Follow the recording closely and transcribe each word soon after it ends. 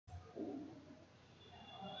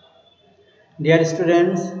Dear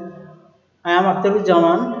students, I am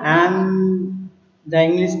Aktaruzzaman. I am the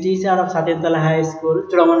English teacher of Satintala High School,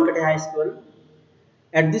 Churamankati High School.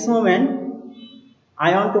 At this moment,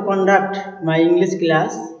 I want to conduct my English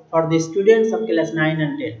class for the students of class 9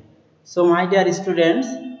 and 10. So, my dear students,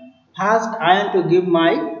 first I want to give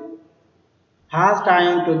my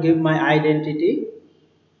identity,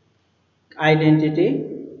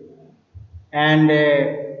 and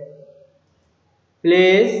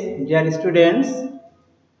please, dear students,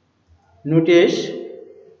 notice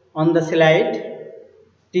on the slide,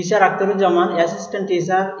 teacher Aktaruzzaman, assistant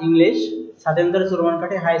teacher English, Satendra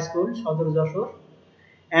Churamankati High School, Sodor Jashore,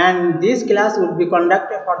 and this class would be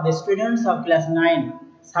conducted for the students of class 9,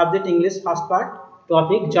 subject English first part,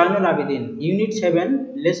 topic Joinul Abidin, unit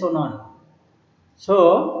 7, lesson 1.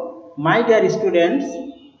 So, my dear students,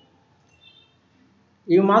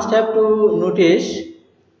 you must have to notice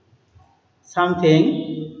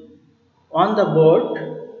something on the board,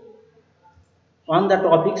 on the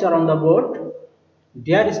topics or on the board.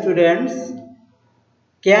 Dear students,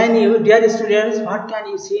 what can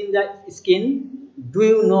you see in the skin? Do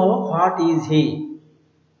you know what is he?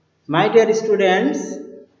 My dear students,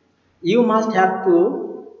 you must have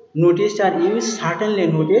to notice, or you certainly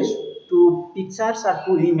notice, two pictures or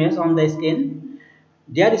two images on the skin.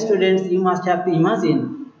 Dear students, you must have to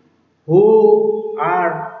imagine who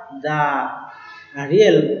are the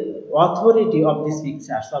real authority of these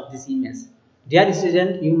pictures, of this image. Dear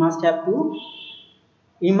student, you must have to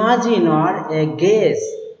imagine or guess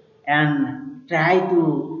and try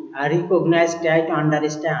to recognize, try to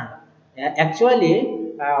understand. Actually,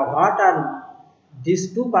 what are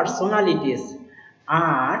these two personalities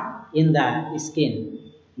are in the skin.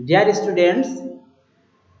 Dear students,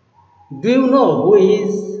 do you know who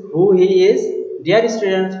he is? Dear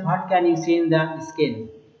students, what can you see in the skin?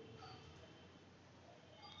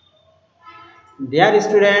 Dear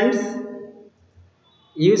students,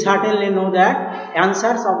 you certainly know that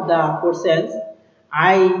answers of the questions.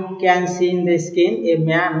 I can see in the skin a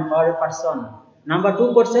man or a person. Number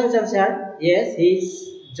 2 questions answered. Yes, he is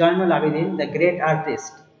Joinul Abidin, the great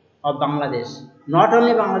artist of Bangladesh. Not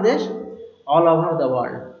only Bangladesh, all over the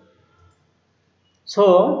world.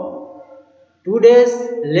 So, today's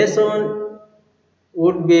lesson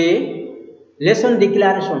would be lesson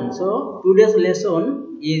declaration. So, today's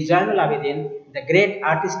lesson is Joinul Abidin, the great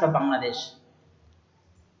artist of Bangladesh.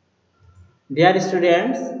 Dear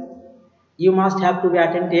students, you must have to be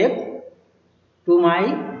attentive to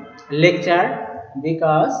my lecture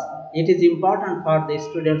because it is important for the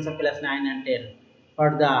students of class 9 and 10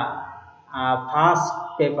 for the first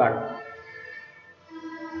paper.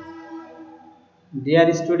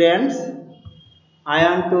 Dear students, I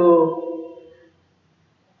want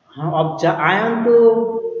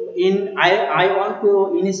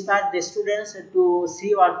to inspire the students to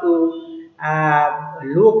see or to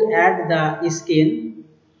look at the skin.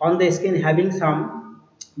 On the skin having some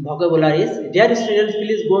vocabularies. Dear students,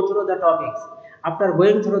 please go through the topics. After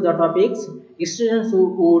going through the topics, students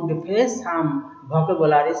who would face some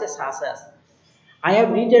vocabularies such as, I have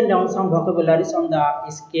written down some vocabularies on the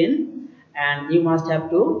skin, and you must have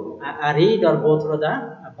to read or go through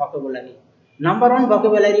the vocabulary. Number 1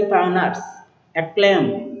 vocabulary: pioneers,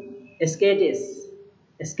 acclaim, scatices,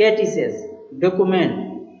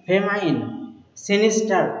 document, famine,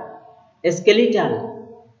 sinister, skeletal,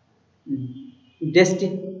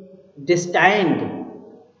 destined,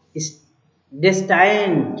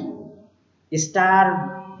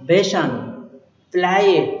 starvation,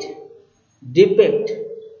 plight, defect,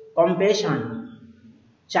 compassion,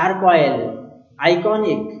 charcoal,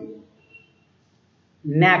 iconic,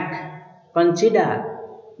 knack, consider,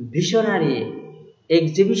 visionary,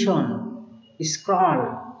 exhibition,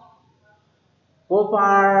 scroll,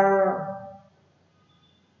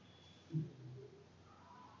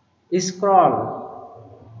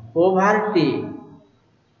 poverty,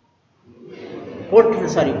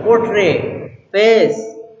 portray, pace,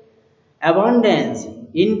 abundance,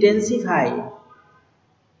 intensify,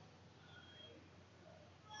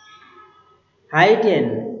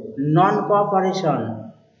 heighten,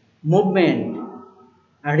 non-cooperation, movement,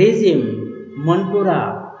 regime,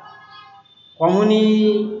 manpura,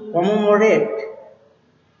 commemorate,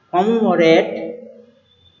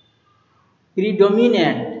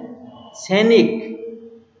 predominant, scenic.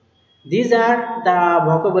 These are the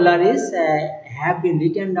vocabularies have been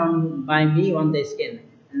written down by me on the skin.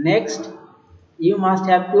 Next, you must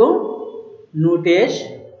have to notice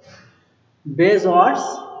base words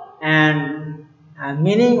and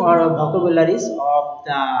meaning or vocabularies of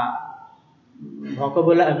the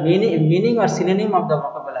meaning or synonym of the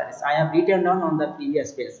vocabularies. I have written down on the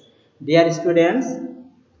previous page. Dear students,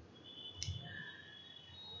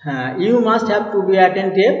 you must have to be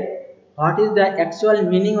attentive. What is the actual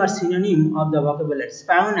meaning or synonym of the vocabulary?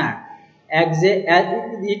 Spawner.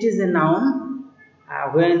 It is a noun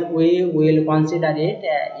when we will consider it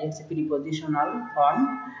its prepositional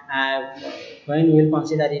form. When we will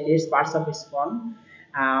consider it its parts of its form.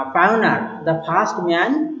 Pioneer, the first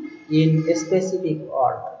man in a specific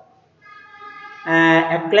work.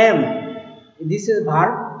 Acclaim, this is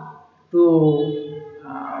verb to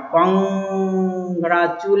congratulate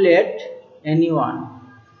anyone.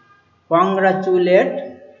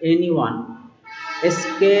 Congratulate anyone.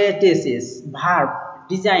 Eschatesis, verb,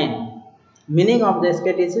 design. Meaning of the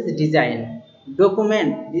eschatesis is design.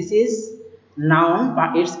 Document, this is noun,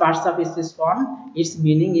 its parts of its form. Its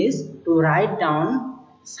meaning is to write down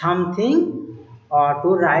something or to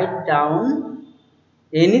write down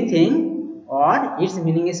anything, or its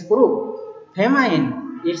meaning is proof.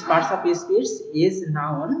 Feminine, its parts of speech is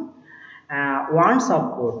noun, wants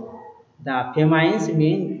of food. The feminine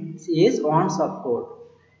means is wants of food.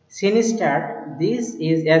 Sinister, this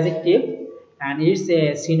is adjective and its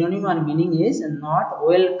a synonym or meaning is not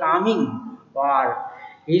welcoming, or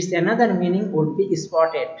its another meaning would be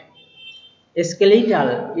spotted.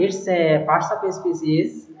 Skeletal, its parts of speech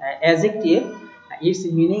is adjective, its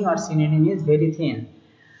meaning or synonym is very thin.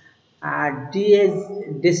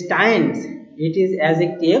 Destined, it is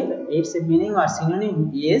adjective, its meaning or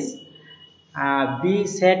synonym is be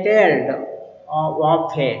settled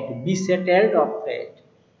of fate. Be settled of fate.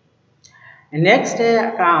 Next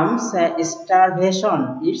comes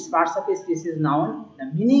starvation. Its parts of speech is noun. The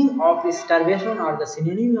meaning of starvation or the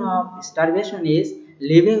synonym of starvation is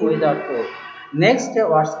living without food. Next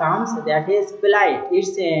word comes, that is polite.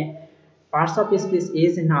 Its parts of speech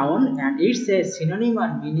is noun and its synonym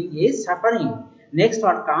or meaning is suffering. Next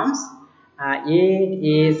word comes, it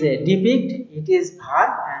is depict. It is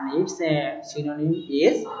verb and its synonym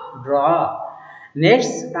is draw.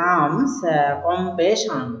 Next comes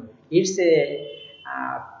compassion. Its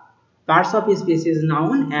parts of speech is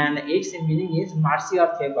noun and its meaning is mercy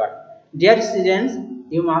or favor. Dear students,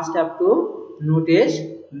 you must have to notice.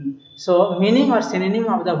 So, meaning or synonym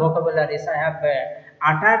of the vocabularies I have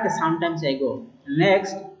uttered some times ago.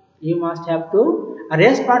 Next, you must have to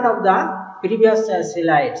rest part of the previous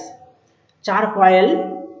slides.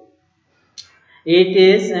 Charcoal, it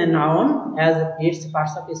is a noun as its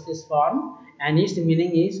parts of speech form and its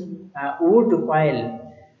meaning is wood coil.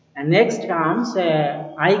 And next comes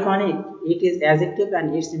iconic. It is adjective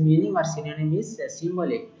and its meaning or synonym is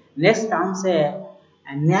symbolic. Next comes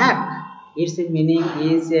nap. Its meaning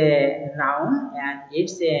is noun and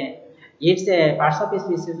its parts of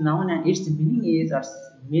speech is noun and its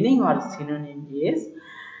meaning or synonym is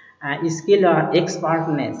skill or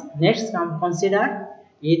expertness. Next comes consider.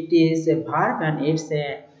 It is a verb and its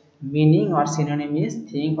meaning or synonym is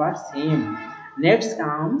think or seem. Next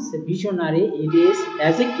comes visionary. It is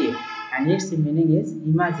adjective and its meaning is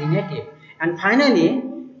imaginative. And finally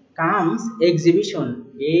comes exhibition.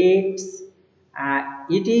 It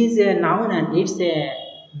is a noun and its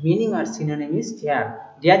meaning or synonym is fair.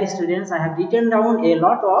 Dear students, I have written down a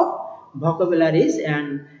lot of vocabularies,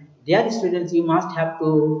 and dear students, you must have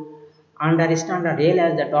to understand or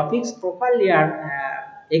realize the topics properly or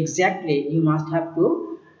exactly. You must have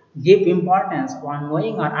to give importance on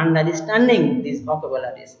knowing or understanding these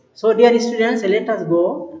vocabularies. So, dear students, let us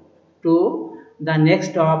go to the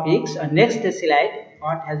next topics or next slide.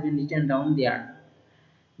 What has been written down there?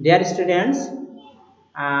 Dear students,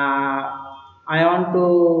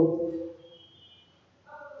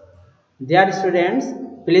 dear students,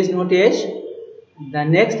 please notice the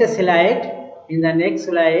next slide. In the next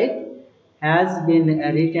slide has been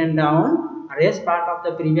written down rest part of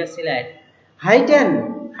the previous slide.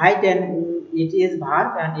 Heighten, it is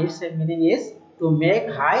verb and its meaning is to make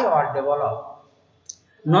high or develop.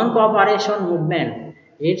 Non-cooperation movement,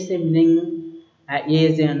 its meaning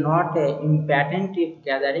is not imperative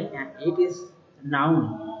gathering and it is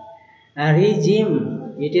noun.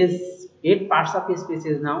 Regime, it parts of speech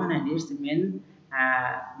is noun and its main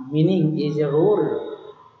meaning is a role.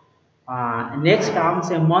 Next comes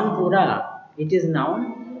a Manpura, it is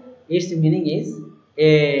noun, its meaning is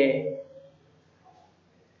a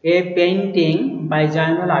painting by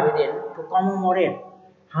Zainul Abidin to commemorate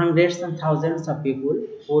hundreds and thousands of people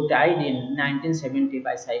who died in 1970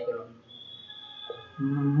 by cyclone.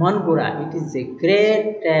 Manpura, it is a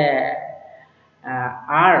great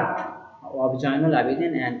art of Zainul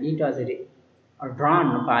Abidin and it was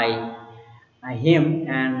drawn by him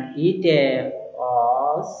and it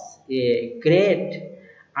was a great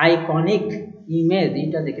iconic image.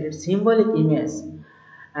 It was a great symbolic image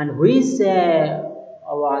and which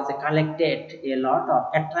was collected a lot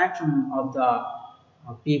of attraction of the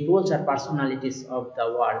peoples or personalities of the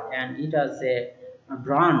world, and it was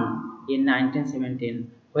drawn in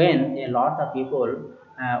 1917 when a lot of people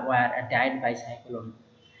were died by cyclone.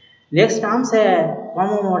 Next comes a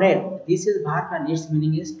commemorate. This is verb and its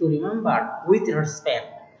meaning is to remember with respect.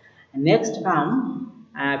 Next come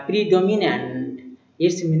predominant.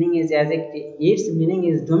 Its meaning is adjective. Its meaning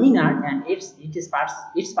is dominant, and its parts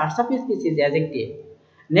of speech is adjective.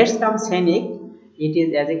 Next comes scenic. It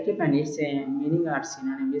is adjective and its meaning or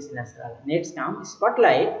synonym is natural. Next comes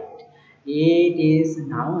spotlight. It is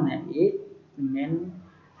noun. It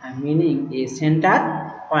meaning is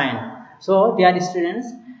center point. So, dear students,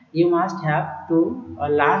 you must have to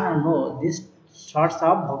learn or know these sorts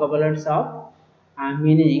of vocabularies of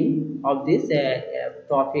meaning of these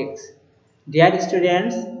topics. Dear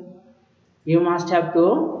students, you must have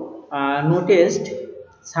to notice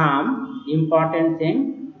some important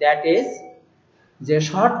thing, that is the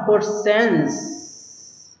short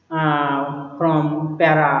portions from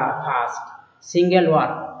para first, single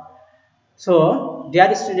word. So,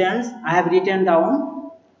 dear students, I have written down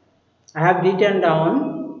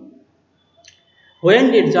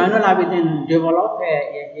when did Zainul Abidin develop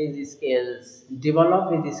his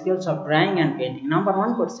skills of drawing and painting? Number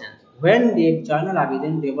one question. When did Zainul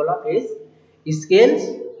Abidin develop his skills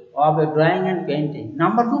of drawing and painting?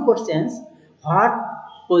 Number two questions. What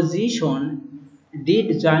position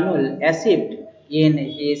did Zainul achieve in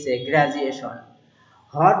his graduation?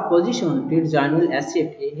 What position did Zainul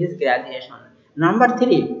achieve in his graduation? Number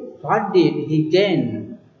three. What did he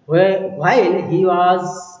gain while he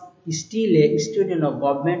was still a student of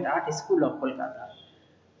Government Art School of Kolkata?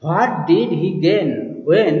 What did he gain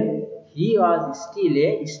when he was still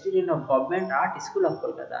a student of Government Art School of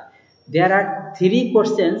Kolkata? There are three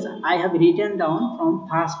questions I have written down from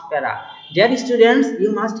first para. Dear students,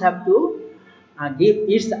 you must have to give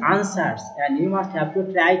its answers, and you must have to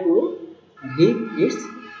try to give its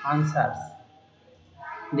answers.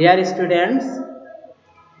 Dear students,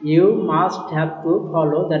 you must have to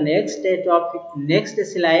follow the next topic, next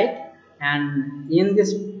slide, and in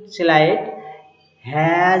this slide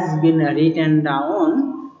has been written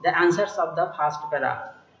down the answers of the first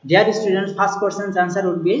para. Dear students, first question's answer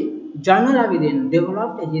would be Zainul Abidin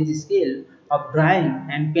developed his skill of drawing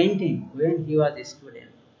and painting when he was a student.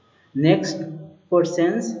 Next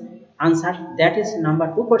question's answer, that is number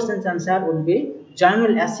two question's answer would be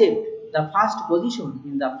Zainul achieved the first position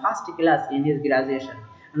in the first class in his graduation.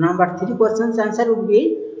 Number three question's answer would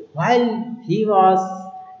be while he was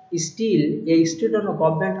still a student of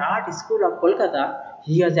Government Art School of Kolkata,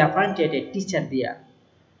 he was appointed a teacher there.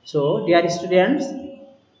 So, dear students,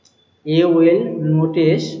 you will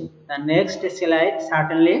notice the next slide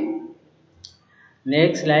certainly.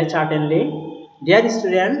 Next slide certainly. Dear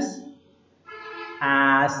students,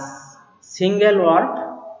 single word.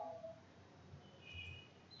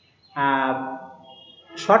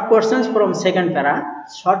 Short questions from second para.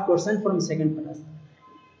 Short question from second para.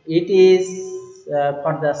 It is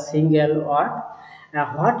for the single word.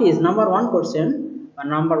 What is number one question?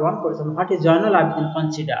 What is Zainul Abidin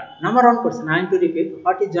considered? Number one question. I am to repeat.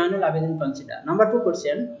 What is Zainul Abidin considered? Number two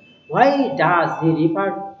question. Why does he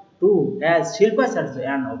refer to as Shilpa Charjo,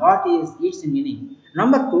 and what is its meaning?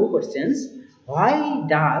 Number two questions. Why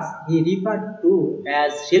does he refer to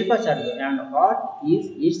as Shilpa Charjo, and what is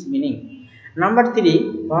its meaning? Number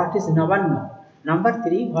three, what is Navanno? Number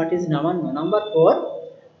three, what is Navanno? Number four,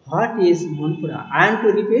 what is Manpura? I am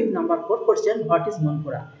to repeat number four question, what is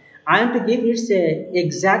Manpura? I am to give its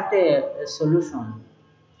exact solution.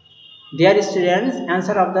 Dear students,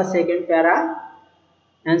 answer of the second para.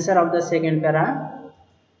 Answer of the second para.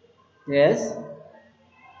 Yes.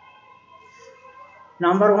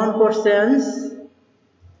 Number one question's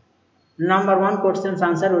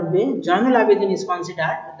answer would be Zainul Abidin is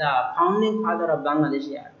considered the founding father of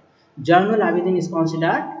Bangladeshi art. Zainul Abidin is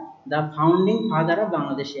considered the founding father of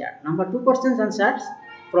Bangladeshi art. Number two questions answers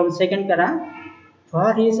from second para.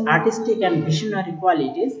 For his artistic and visionary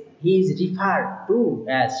qualities, he is referred to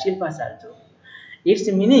as Shilpa Charjo. Its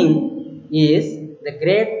meaning is the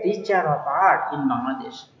great teacher of art in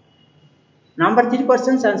Bangladesh. Number three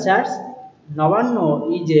questions answers.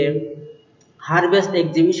 Navanno is a harvest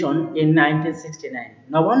exhibition in 1969.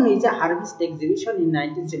 Navanno is a harvest exhibition in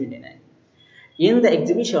 1979. In the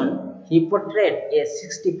exhibition, he portrayed a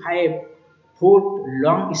 65-foot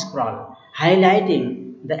long scroll highlighting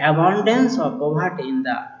the abundance of poverty in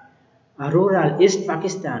the rural East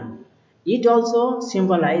Pakistan. It also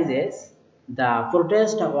symbolizes the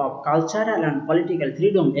protest of cultural and political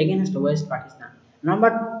freedom against West Pakistan.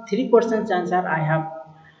 Number three questions answer I have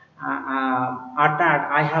uttered,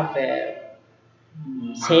 I have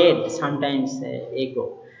said sometimes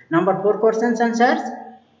ago. Number 4 questions answers.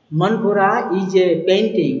 Manpura is a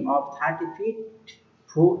painting of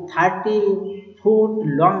 30-foot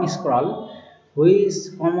long scroll which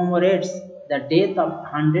commemorates the death of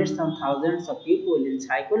hundreds of thousands of people in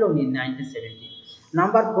cyclone in 1970.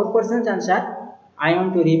 Number 4 questions answer. I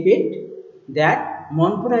want to repeat that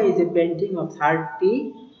Manpura is a painting of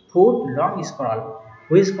 30-foot long scroll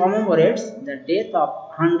which commemorates the death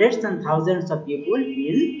of hundreds and thousands of people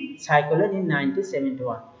in cyclone in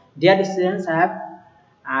 1971. Dear students, I have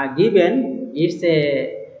given its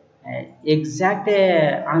exact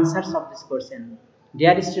answers of this question.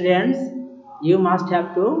 Dear students, you must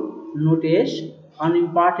have to notice an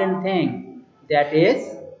important thing, that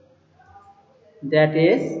is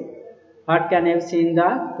what can you see in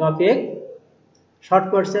the topic? Short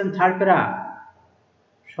question, third para.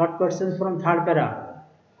 Short questions from third para.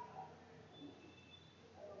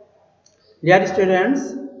 Dear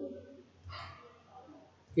students,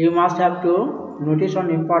 you must have to notice one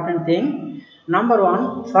important thing. Number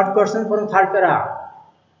 1, short question from third para.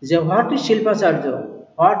 What is Shilpacharya?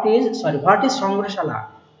 What is Sangrashala?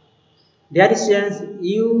 Dear students,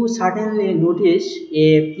 you certainly notice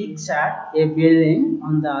a picture, a building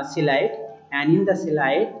on the slide, and in the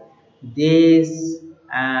slide, this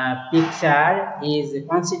picture is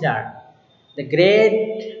considered the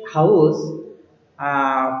great house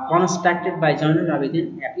constructed by Jainul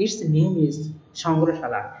Abidin. Its name is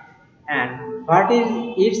Sangrashala. And what is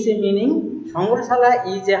its meaning? Sangrashala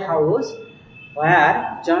is a house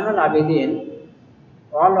where Jainul Abidin,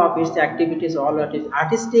 all of its activities, all of its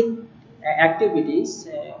artistic activities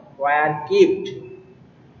were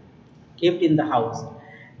kept in the house.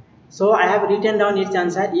 So I have written down its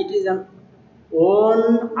answer. It is an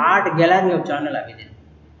own art gallery of Jainul Abidin.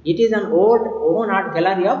 It is an own art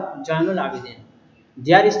gallery of Jainul Abidin.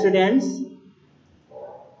 Dear students,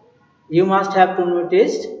 you must have to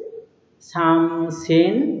notice some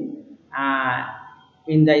scene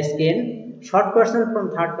in the screen. Short question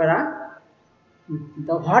from third para.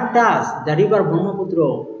 What does the river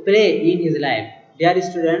Brahmaputra play in his life? Dear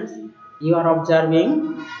students, you are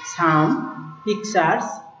observing some pictures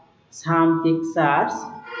on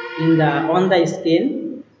the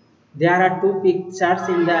screen. There are 2 pictures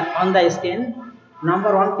on the screen.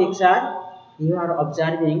 Number 1 picture, you are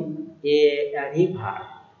observing a river.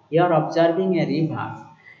 You are observing a river,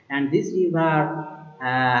 and this river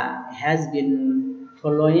has been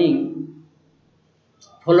flowing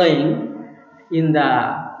in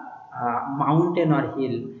the mountain or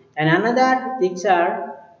hill. And another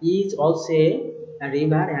picture is also a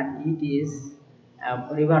river, and it is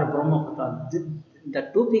river Brahmaputra. The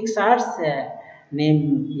 2 pictures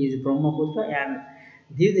name is Brahmaputra, and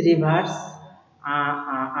these rivers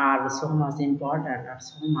are so much important, are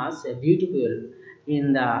so much beautiful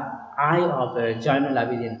in the eye of Jainul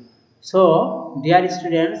Abidin. So, dear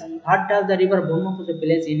students, what does the river Brahmaputra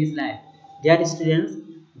plays in his life? Dear students,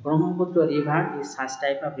 Brahmaputra river is such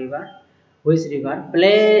type of river which river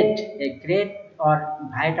played a great or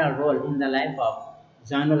vital role in the life of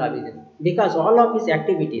Jainul Abidin, because all of his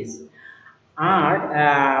activities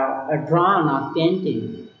are drawn or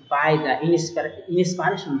painted by the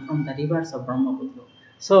inspiration from the rivers of Brahmaputra.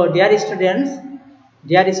 So, dear students,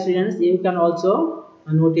 you can also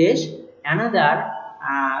notice another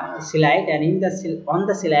slide, and on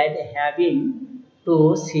the slide having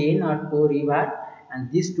 2 scene or 2 river, and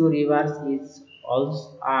these 2 rivers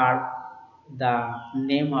are the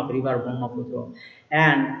name of river Brahmaputra,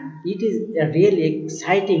 and it is a really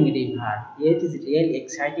exciting river. It is really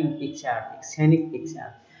exciting picture, scenic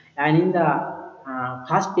picture. And in the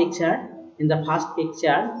first picture,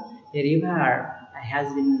 a river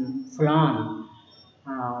has been flown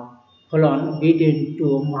between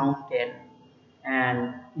 2 mountains,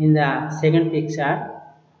 and in the second picture,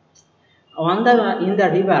 in the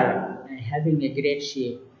river having a great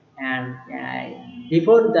ship, and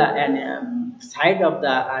before the side of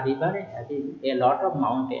the river having a lot of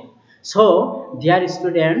mountain. So, dear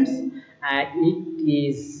students, it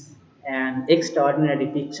is an extraordinary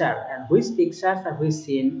picture, and which pictures or which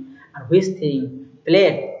scene or which thing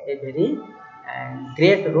played a very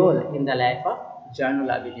great role in the life of Jainul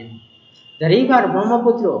Abidin. The river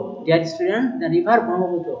Brahmaputra, dear students, the river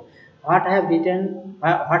Brahmaputra. What I have written,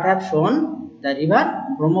 what I have shown, the river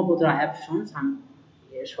Brahmaputra I have shown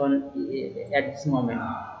at this moment.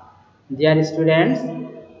 Dear students,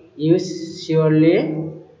 you surely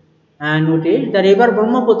notice the river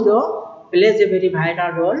Brahmaputra plays a very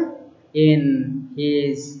vital role in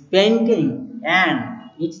his painting, and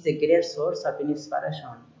it's a great source of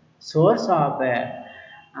inspiration, source of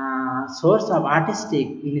source of artistic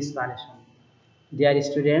inspiration. Dear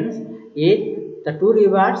students, it the two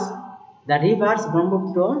rivers, the rivers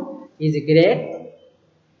Brahmaputra is a great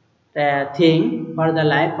thing for the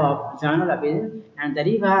life of Zainul Abidin, and the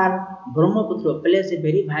river Brahmaputra plays a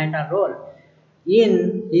very vital role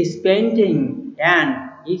in his painting, and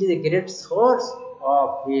it is a great source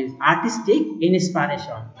of his artistic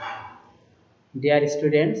inspiration. Dear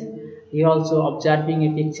students, he also observing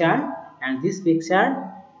a picture, and this picture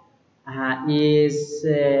is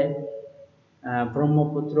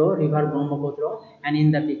Brahmaputra, river Brahmaputra, and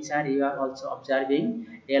in the picture you are also observing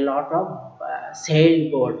a lot of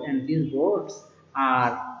sailboat, and these boats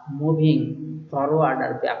are moving forward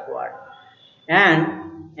or backward, and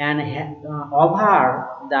over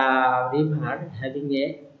the river having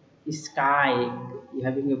a sky,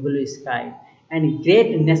 having a blue sky, and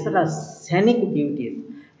great natural scenic beauties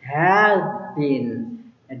have been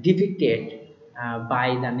depicted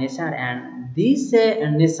by the nature, and these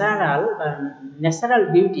natural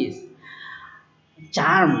beauties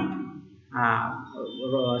charmed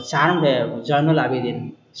Zainul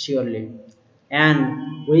Abidin surely,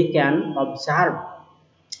 and we can observe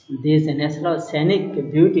these natural scenic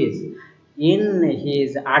beauties in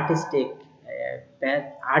his artistic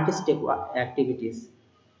activities.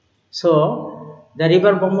 So, the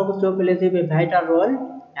river Brahmaputra plays a vital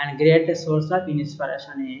role and great source of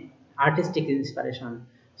inspiration, artistic inspiration.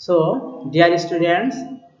 So, dear students,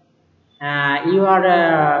 you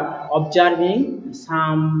are observing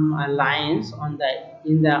some lines on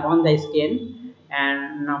the screen,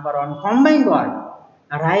 and number one, combined word.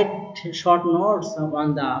 Write short notes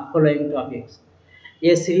on the following topics.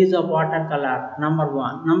 A series of watercolor, number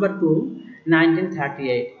one. Number two,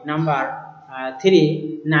 1938. Number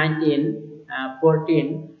three,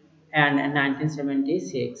 1914 and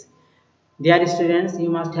 1976. Dear students, you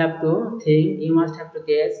must have to think, you must have to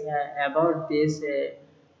guess about this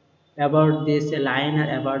line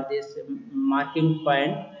or about this marking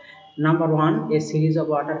point. Number one, a series of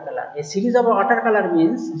watercolor. A series of watercolor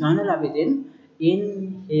means Zainul Abidin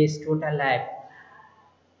in his total life,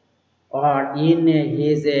 or in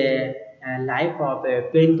his life of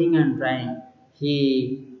painting and drawing,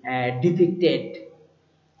 he depicted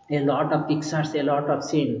a lot of pictures, a lot of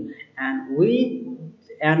scene, and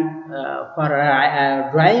for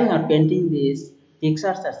drawing or painting these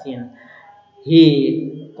pictures or scene,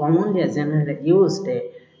 he commonly generally used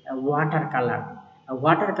a watercolor.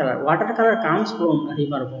 Watercolor comes from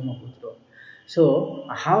river Brahmaputra. So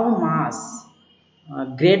how much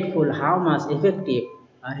grateful, how much effective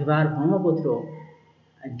river Brahmaputra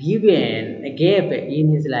gave in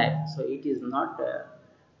his life. So it is not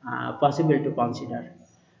possible to consider.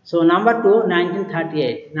 So number two,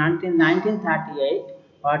 1938. 1938,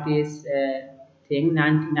 what is thing?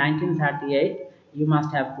 1938, you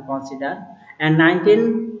must have to consider. And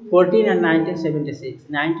 1914 and 1976.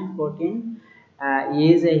 1914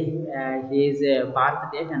 is his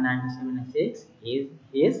birth date, and 1976 is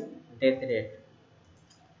his death date.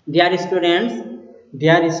 Dear students,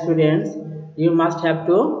 you must have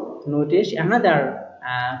to notice another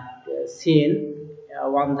scene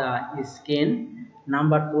on the screen,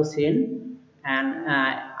 number two scene, and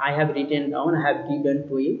I have written down, I have given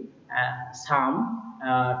to you some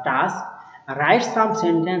task. Write some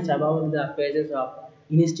sentence about the pages of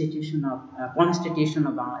Constitution of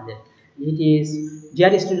Bangladesh. It is,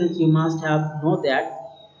 dear students, you must have know that.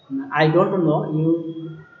 I don't know,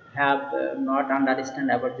 you have not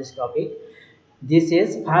understand about this topic. This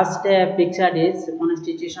is first picture is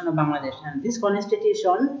Constitution of Bangladesh, and this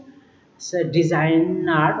Constitution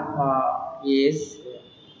designer is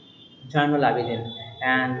Zainul Abidin,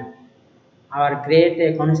 and our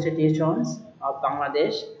great constitutions of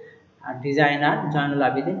Bangladesh designer Zainul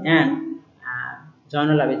Abidin, and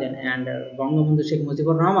Bangabandhu Sheikh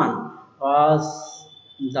Mujibur Rahman was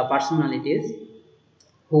the personalities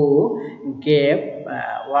who gave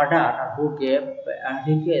order, who gave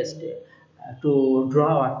request to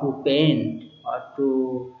draw or to paint or to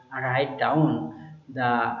write down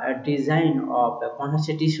the design of the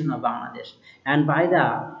Constitution of Bangladesh, and by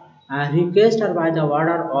the request or by the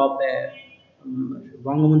order of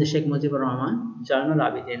Bangabandhu Sheikh Mujibur Rahman, Zainul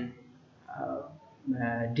Abidin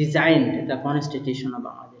designed the Constitution of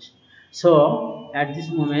Bangladesh. So at this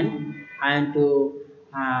moment, I am to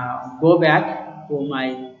go back to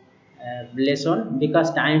my lesson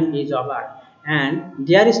because time is over. And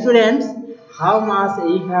dear students, how much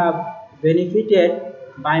you have benefited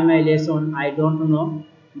by my lesson, I don't know,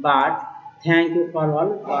 but thank you for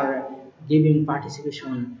all for giving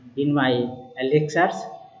participation in my lectures.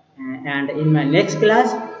 And in my next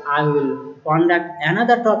class, I will conduct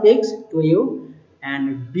another topics to you.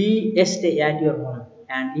 and be stay at your home,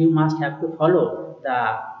 and you must have to follow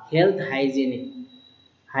the health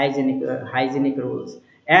hygienic rules,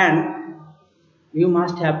 and you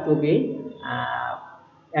must have to be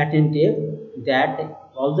attentive that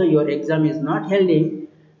although your exam is not holding,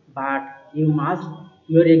 but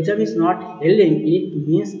your exam is not holding, it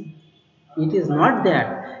means it is not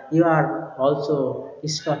that you are also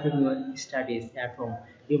stopping your studies at home.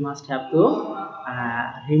 You must have to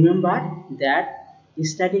remember that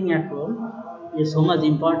studying at home is so much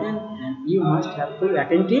important, and you must have to be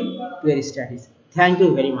attentive to your studies. Thank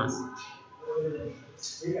you very much.